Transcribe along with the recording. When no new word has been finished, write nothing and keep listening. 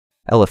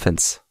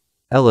Elephants.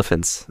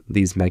 Elephants,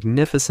 these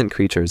magnificent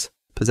creatures,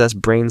 possess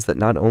brains that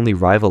not only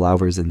rival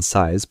ours in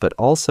size, but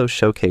also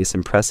showcase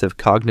impressive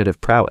cognitive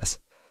prowess.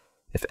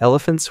 If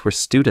elephants were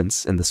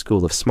students in the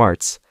School of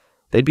Smarts,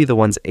 they'd be the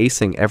ones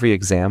acing every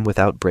exam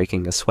without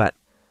breaking a sweat.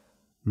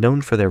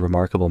 Known for their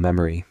remarkable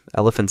memory,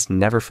 elephants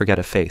never forget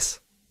a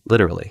face.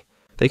 Literally.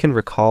 They can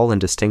recall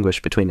and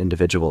distinguish between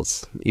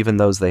individuals, even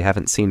those they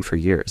haven't seen for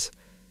years.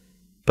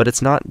 But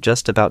it's not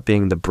just about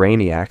being the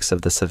brainiacs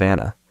of the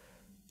savannah.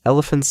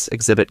 Elephants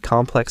exhibit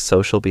complex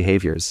social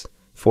behaviors,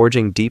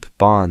 forging deep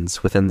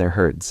bonds within their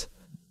herds.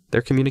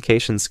 Their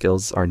communication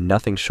skills are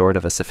nothing short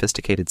of a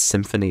sophisticated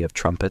symphony of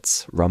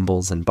trumpets,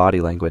 rumbles, and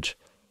body language.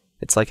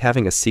 It's like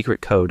having a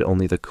secret code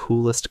only the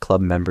coolest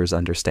club members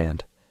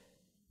understand.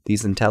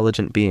 These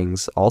intelligent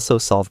beings also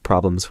solve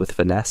problems with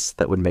finesse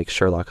that would make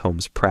Sherlock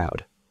Holmes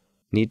proud.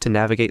 Need to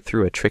navigate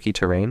through a tricky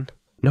terrain?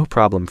 No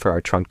problem for our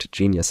trunked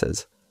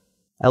geniuses.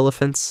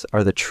 Elephants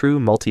are the true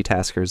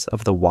multitaskers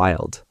of the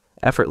wild,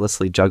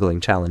 effortlessly juggling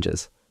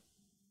challenges.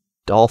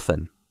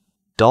 Dolphin.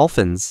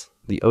 Dolphins,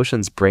 the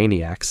ocean's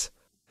brainiacs,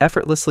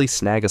 effortlessly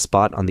snag a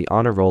spot on the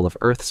honor roll of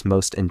Earth's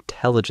most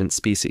intelligent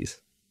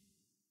species.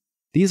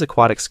 These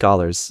aquatic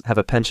scholars have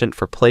a penchant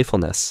for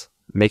playfulness,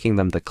 making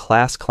them the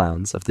class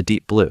clowns of the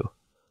deep blue.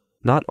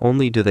 Not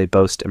only do they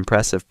boast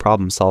impressive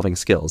problem-solving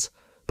skills,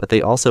 but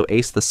they also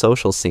ace the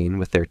social scene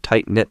with their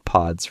tight-knit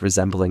pods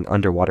resembling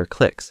underwater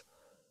cliques.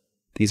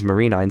 These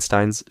marine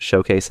Einsteins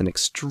showcase an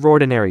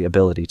extraordinary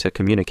ability to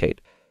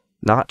communicate,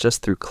 not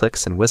just through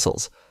clicks and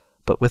whistles,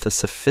 but with a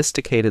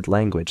sophisticated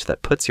language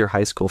that puts your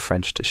high school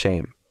French to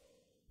shame.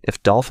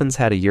 If dolphins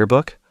had a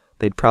yearbook,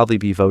 they'd probably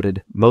be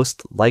voted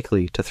most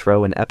likely to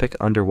throw an epic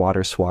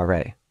underwater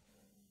soiree.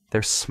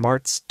 Their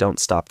smarts don't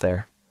stop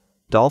there.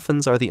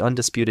 Dolphins are the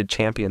undisputed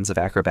champions of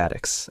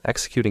acrobatics,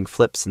 executing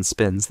flips and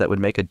spins that would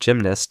make a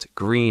gymnast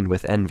green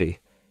with envy.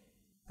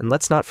 And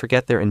let's not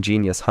forget their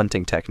ingenious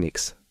hunting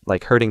techniques,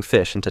 like herding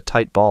fish into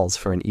tight balls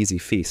for an easy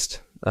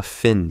feast, a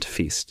finned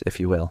feast, if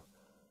you will.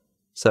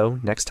 So,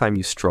 next time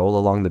you stroll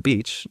along the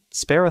beach,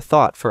 spare a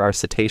thought for our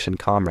cetacean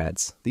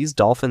comrades. These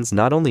dolphins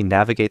not only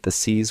navigate the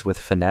seas with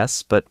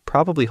finesse, but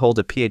probably hold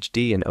a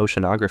PhD in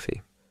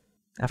oceanography.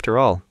 After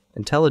all,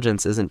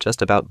 intelligence isn't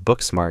just about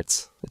book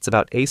smarts, it's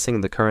about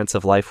acing the currents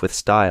of life with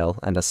style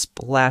and a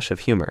splash of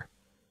humor.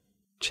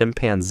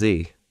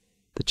 Chimpanzee.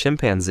 The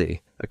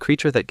chimpanzee, a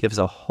creature that gives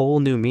a whole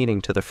new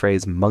meaning to the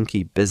phrase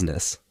monkey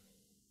business.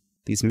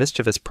 These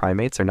mischievous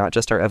primates are not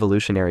just our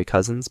evolutionary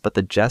cousins, but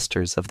the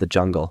jesters of the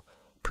jungle,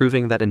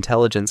 proving that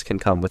intelligence can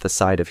come with a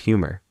side of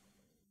humor.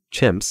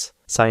 Chimps,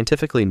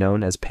 scientifically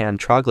known as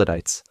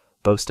pan-troglodytes,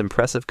 boast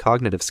impressive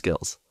cognitive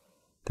skills.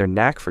 Their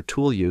knack for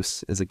tool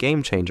use is a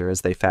game-changer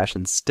as they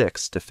fashion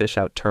sticks to fish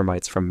out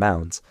termites from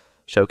mounds,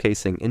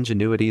 showcasing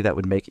ingenuity that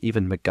would make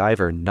even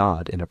MacGyver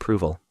nod in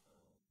approval.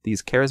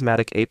 These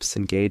charismatic apes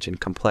engage in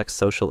complex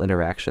social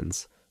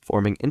interactions,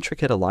 forming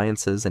intricate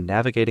alliances and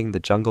navigating the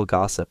jungle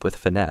gossip with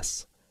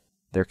finesse.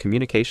 Their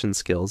communication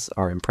skills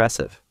are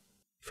impressive.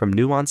 From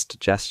nuanced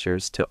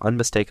gestures to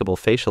unmistakable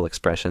facial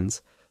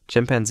expressions,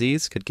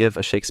 chimpanzees could give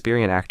a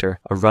Shakespearean actor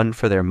a run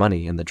for their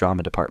money in the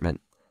drama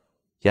department.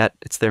 Yet,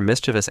 it's their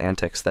mischievous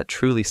antics that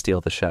truly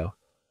steal the show.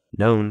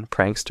 Known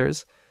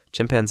pranksters,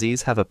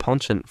 chimpanzees have a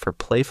penchant for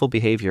playful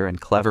behavior and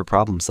clever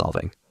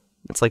problem-solving.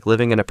 It's like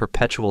living in a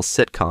perpetual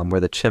sitcom where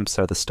the chimps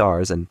are the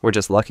stars and we're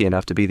just lucky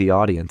enough to be the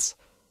audience.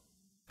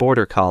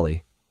 Border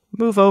Collie.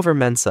 Move over,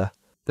 Mensa.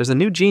 There's a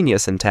new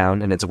genius in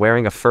town and it's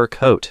wearing a fur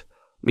coat.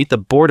 Meet the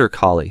Border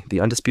Collie, the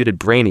undisputed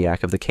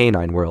brainiac of the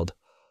canine world.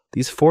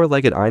 These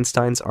four-legged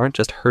Einsteins aren't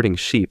just herding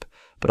sheep,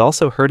 but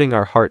also herding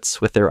our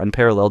hearts with their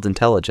unparalleled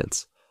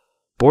intelligence.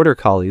 Border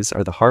Collies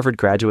are the Harvard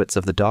graduates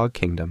of the dog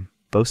kingdom,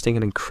 boasting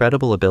an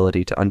incredible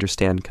ability to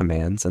understand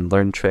commands and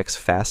learn tricks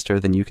faster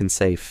than you can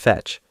say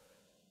fetch.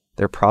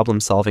 Their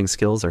problem-solving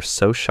skills are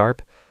so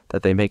sharp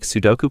that they make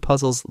Sudoku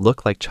puzzles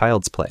look like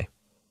child's play.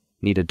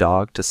 Need a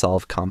dog to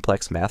solve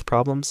complex math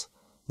problems?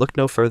 Look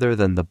no further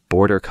than the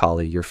Border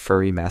Collie, your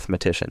furry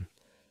mathematician.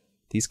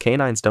 These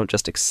canines don't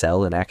just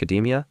excel in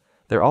academia,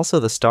 they're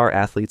also the star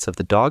athletes of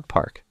the dog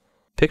park.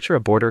 Picture a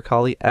Border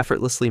Collie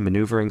effortlessly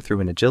maneuvering through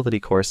an agility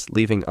course,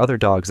 leaving other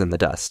dogs in the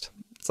dust.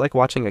 It's like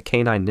watching a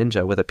canine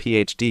ninja with a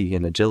PhD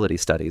in agility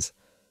studies.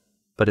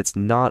 But it's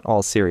not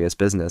all serious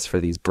business for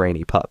these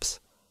brainy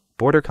pups.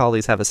 Border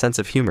Collies have a sense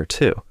of humor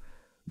too.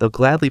 They'll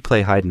gladly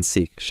play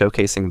hide-and-seek,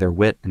 showcasing their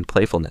wit and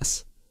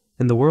playfulness.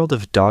 In the world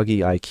of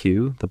doggy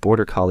IQ, the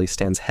Border Collie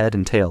stands head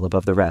and tail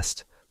above the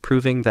rest,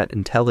 proving that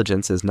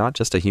intelligence is not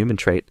just a human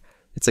trait,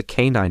 it's a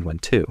canine one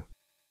too.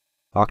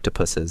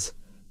 Octopuses.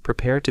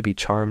 Prepare to be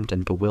charmed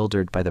and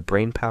bewildered by the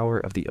brainpower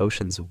of the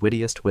ocean's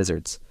wittiest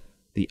wizards,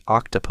 the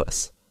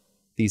octopus.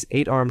 These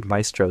 8-armed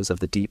maestros of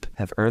the deep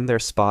have earned their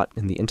spot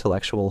in the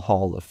intellectual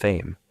hall of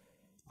fame.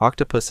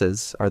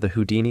 Octopuses are the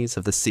Houdinis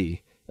of the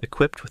sea,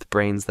 equipped with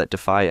brains that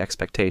defy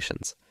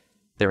expectations.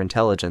 Their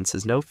intelligence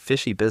is no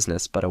fishy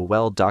business but a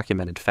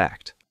well-documented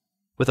fact.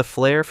 With a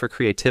flair for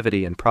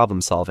creativity and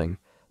problem-solving,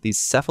 these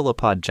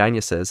cephalopod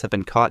geniuses have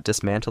been caught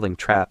dismantling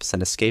traps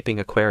and escaping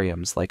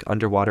aquariums like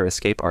underwater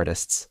escape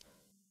artists.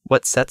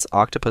 What sets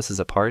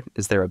octopuses apart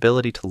is their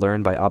ability to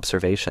learn by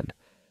observation,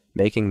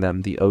 making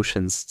them the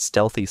ocean's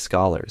stealthy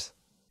scholars.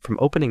 From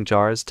opening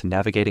jars to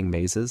navigating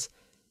mazes,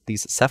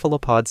 these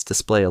cephalopods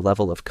display a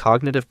level of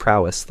cognitive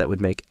prowess that would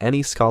make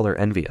any scholar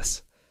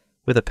envious.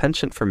 With a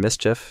penchant for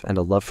mischief and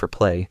a love for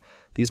play,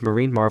 these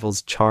marine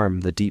marvels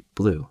charm the deep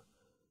blue.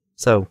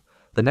 So,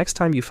 the next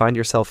time you find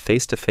yourself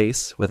face to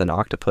face with an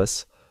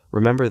octopus,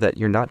 remember that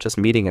you're not just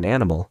meeting an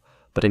animal,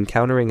 but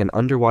encountering an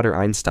underwater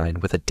Einstein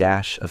with a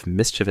dash of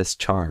mischievous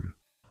charm.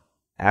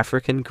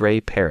 African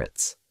gray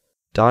parrots.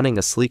 Donning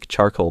a sleek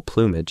charcoal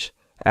plumage,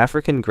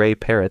 African gray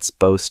parrots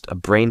boast a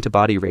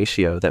brain-to-body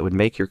ratio that would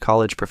make your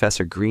college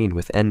professor green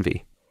with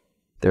envy.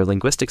 Their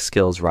linguistic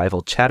skills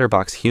rival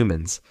chatterbox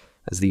humans,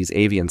 as these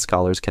avian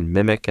scholars can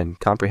mimic and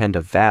comprehend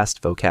a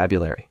vast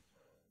vocabulary.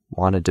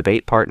 Want a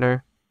debate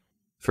partner?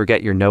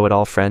 Forget your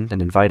know-it-all friend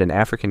and invite an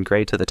African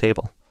gray to the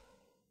table.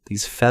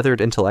 These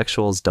feathered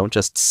intellectuals don't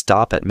just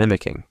stop at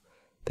mimicking.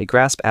 They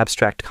grasp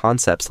abstract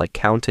concepts like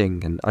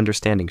counting and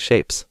understanding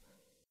shapes.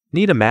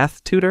 Need a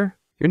math tutor?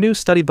 Your new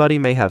study buddy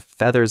may have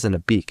feathers and a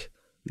beak.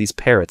 These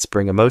parrots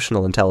bring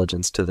emotional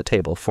intelligence to the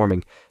table,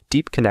 forming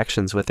deep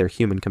connections with their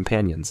human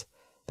companions.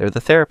 They're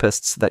the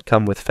therapists that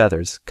come with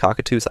feathers,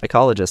 cockatoo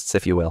psychologists,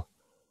 if you will.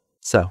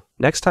 So,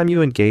 next time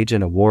you engage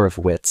in a war of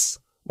wits,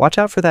 watch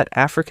out for that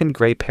African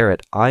gray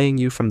parrot eyeing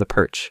you from the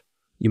perch.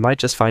 You might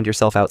just find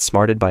yourself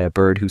outsmarted by a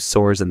bird who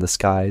soars in the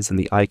skies in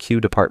the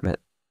IQ department.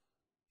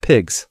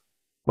 Pigs.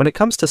 When it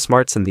comes to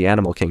smarts in the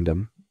animal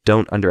kingdom,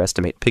 don't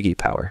underestimate piggy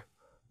power.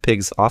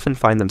 Pigs often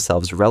find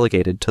themselves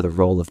relegated to the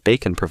role of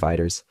bacon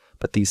providers,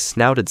 but these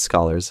snouted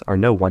scholars are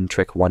no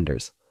one-trick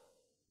wonders.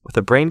 With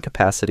a brain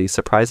capacity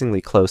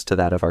surprisingly close to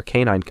that of our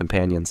canine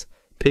companions,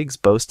 pigs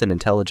boast an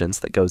intelligence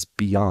that goes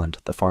beyond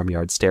the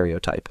farmyard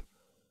stereotype.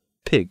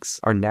 Pigs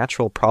are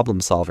natural problem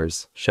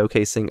solvers,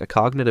 showcasing a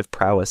cognitive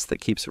prowess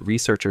that keeps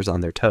researchers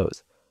on their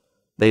toes.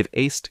 They've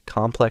aced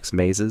complex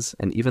mazes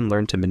and even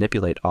learned to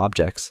manipulate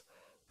objects,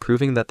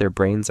 proving that their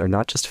brains are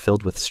not just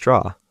filled with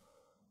straw.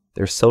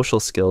 Their social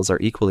skills are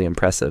equally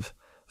impressive,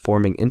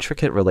 forming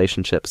intricate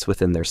relationships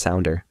within their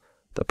sounder,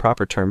 the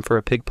proper term for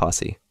a pig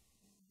posse.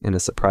 In a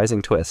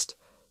surprising twist,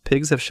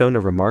 pigs have shown a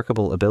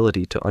remarkable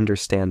ability to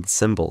understand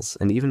symbols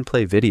and even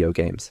play video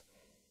games.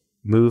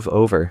 Move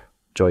over,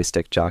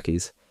 joystick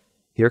jockeys.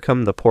 Here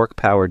come the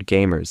pork-powered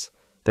gamers.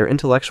 Their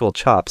intellectual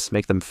chops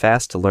make them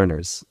fast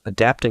learners,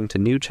 adapting to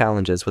new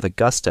challenges with a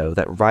gusto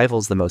that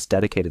rivals the most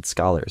dedicated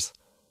scholars.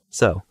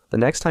 So, the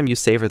next time you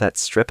savor that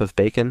strip of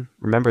bacon,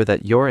 remember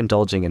that you're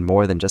indulging in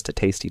more than just a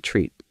tasty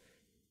treat.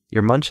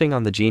 You're munching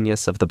on the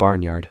genius of the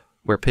barnyard,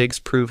 where pigs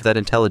prove that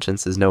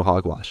intelligence is no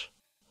hogwash.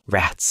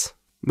 Rats.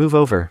 Move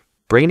over.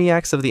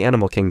 Brainiacs of the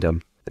animal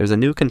kingdom. There's a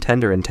new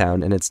contender in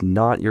town, and it's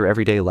not your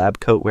everyday lab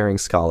coat-wearing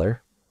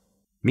scholar.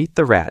 Meet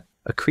the rat,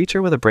 a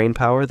creature with a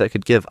brainpower that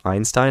could give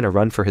Einstein a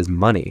run for his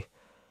money.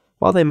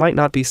 While they might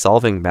not be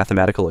solving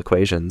mathematical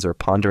equations or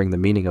pondering the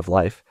meaning of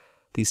life,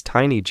 these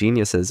tiny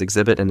geniuses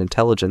exhibit an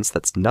intelligence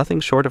that's nothing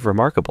short of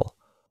remarkable.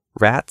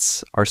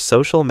 Rats are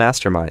social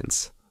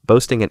masterminds,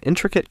 boasting an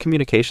intricate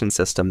communication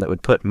system that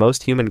would put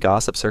most human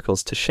gossip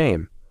circles to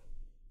shame.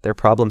 Their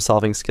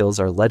problem-solving skills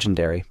are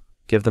legendary.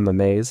 Give them a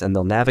maze and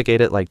they'll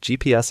navigate it like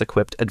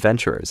GPS-equipped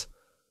adventurers.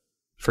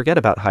 Forget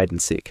about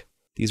hide-and-seek.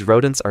 These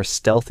rodents are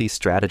stealthy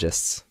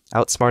strategists,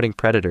 outsmarting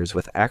predators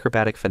with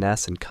acrobatic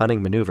finesse and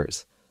cunning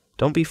maneuvers.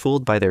 Don't be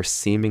fooled by their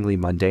seemingly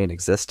mundane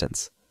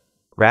existence.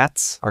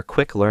 Rats are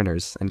quick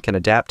learners and can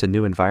adapt to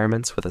new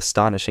environments with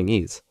astonishing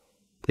ease.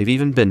 They've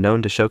even been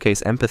known to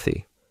showcase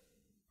empathy.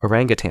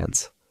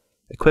 Orangutans.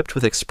 Equipped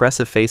with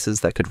expressive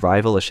faces that could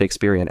rival a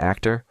Shakespearean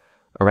actor,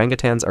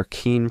 orangutans are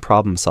keen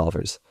problem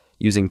solvers,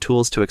 using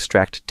tools to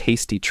extract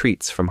tasty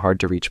treats from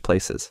hard-to-reach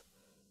places.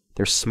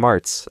 Their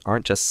smarts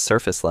aren't just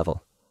surface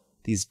level.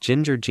 These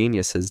ginger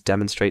geniuses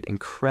demonstrate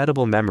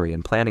incredible memory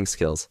and planning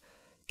skills,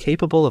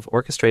 capable of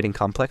orchestrating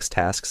complex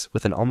tasks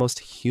with an almost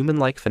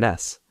human-like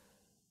finesse.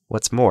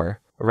 What's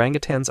more,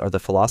 orangutans are the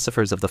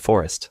philosophers of the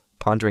forest,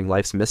 pondering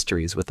life's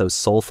mysteries with those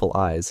soulful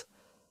eyes.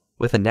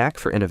 With a knack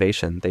for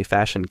innovation, they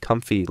fashion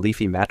comfy,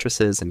 leafy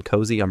mattresses and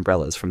cozy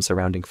umbrellas from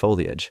surrounding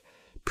foliage,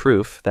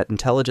 proof that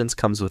intelligence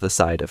comes with a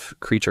side of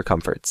creature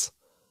comforts.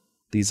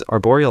 These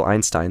arboreal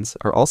Einsteins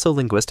are also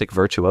linguistic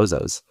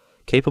virtuosos,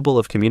 capable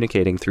of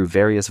communicating through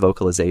various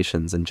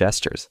vocalizations and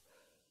gestures.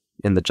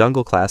 In the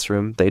jungle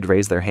classroom, they'd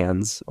raise their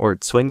hands, or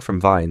swing from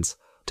vines,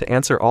 to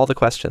answer all the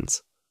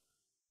questions.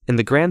 In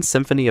the grand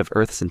symphony of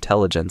Earth's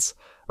intelligence,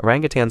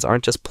 orangutans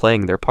aren't just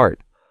playing their part.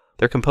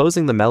 They're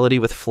composing the melody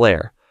with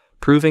flair,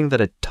 proving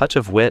that a touch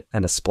of wit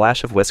and a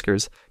splash of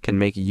whiskers can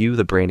make you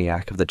the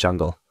brainiac of the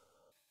jungle.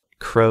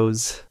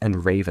 Crows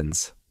and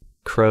ravens.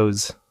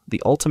 Crows,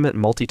 the ultimate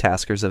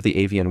multitaskers of the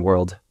avian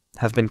world,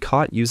 have been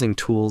caught using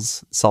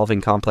tools,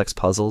 solving complex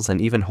puzzles,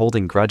 and even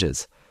holding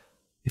grudges.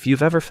 If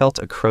you've ever felt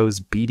a crow's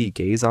beady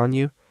gaze on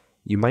you,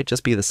 you might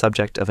just be the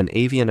subject of an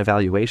avian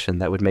evaluation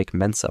that would make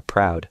Mensa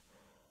proud.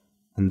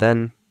 And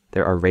then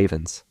there are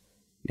ravens,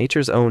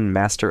 nature's own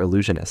master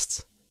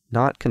illusionists.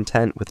 Not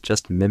content with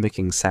just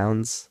mimicking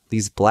sounds,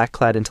 these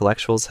black-clad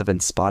intellectuals have been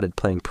spotted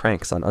playing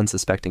pranks on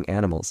unsuspecting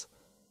animals.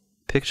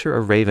 Picture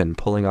a raven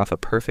pulling off a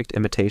perfect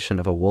imitation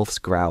of a wolf's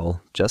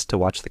growl just to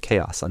watch the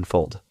chaos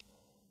unfold.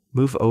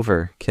 Move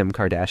over, Kim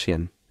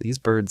Kardashian. These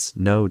birds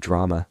know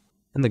drama.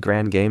 In the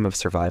grand game of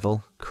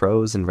survival,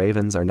 crows and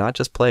ravens are not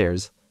just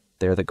players,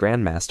 they're the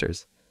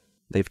grandmasters.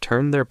 They've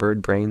turned their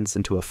bird brains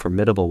into a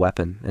formidable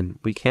weapon, and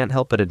we can't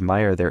help but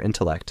admire their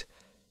intellect,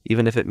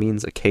 even if it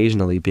means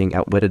occasionally being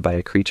outwitted by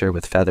a creature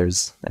with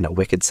feathers and a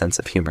wicked sense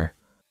of humor.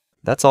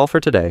 That's all for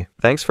today.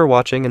 Thanks for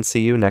watching and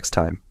see you next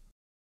time.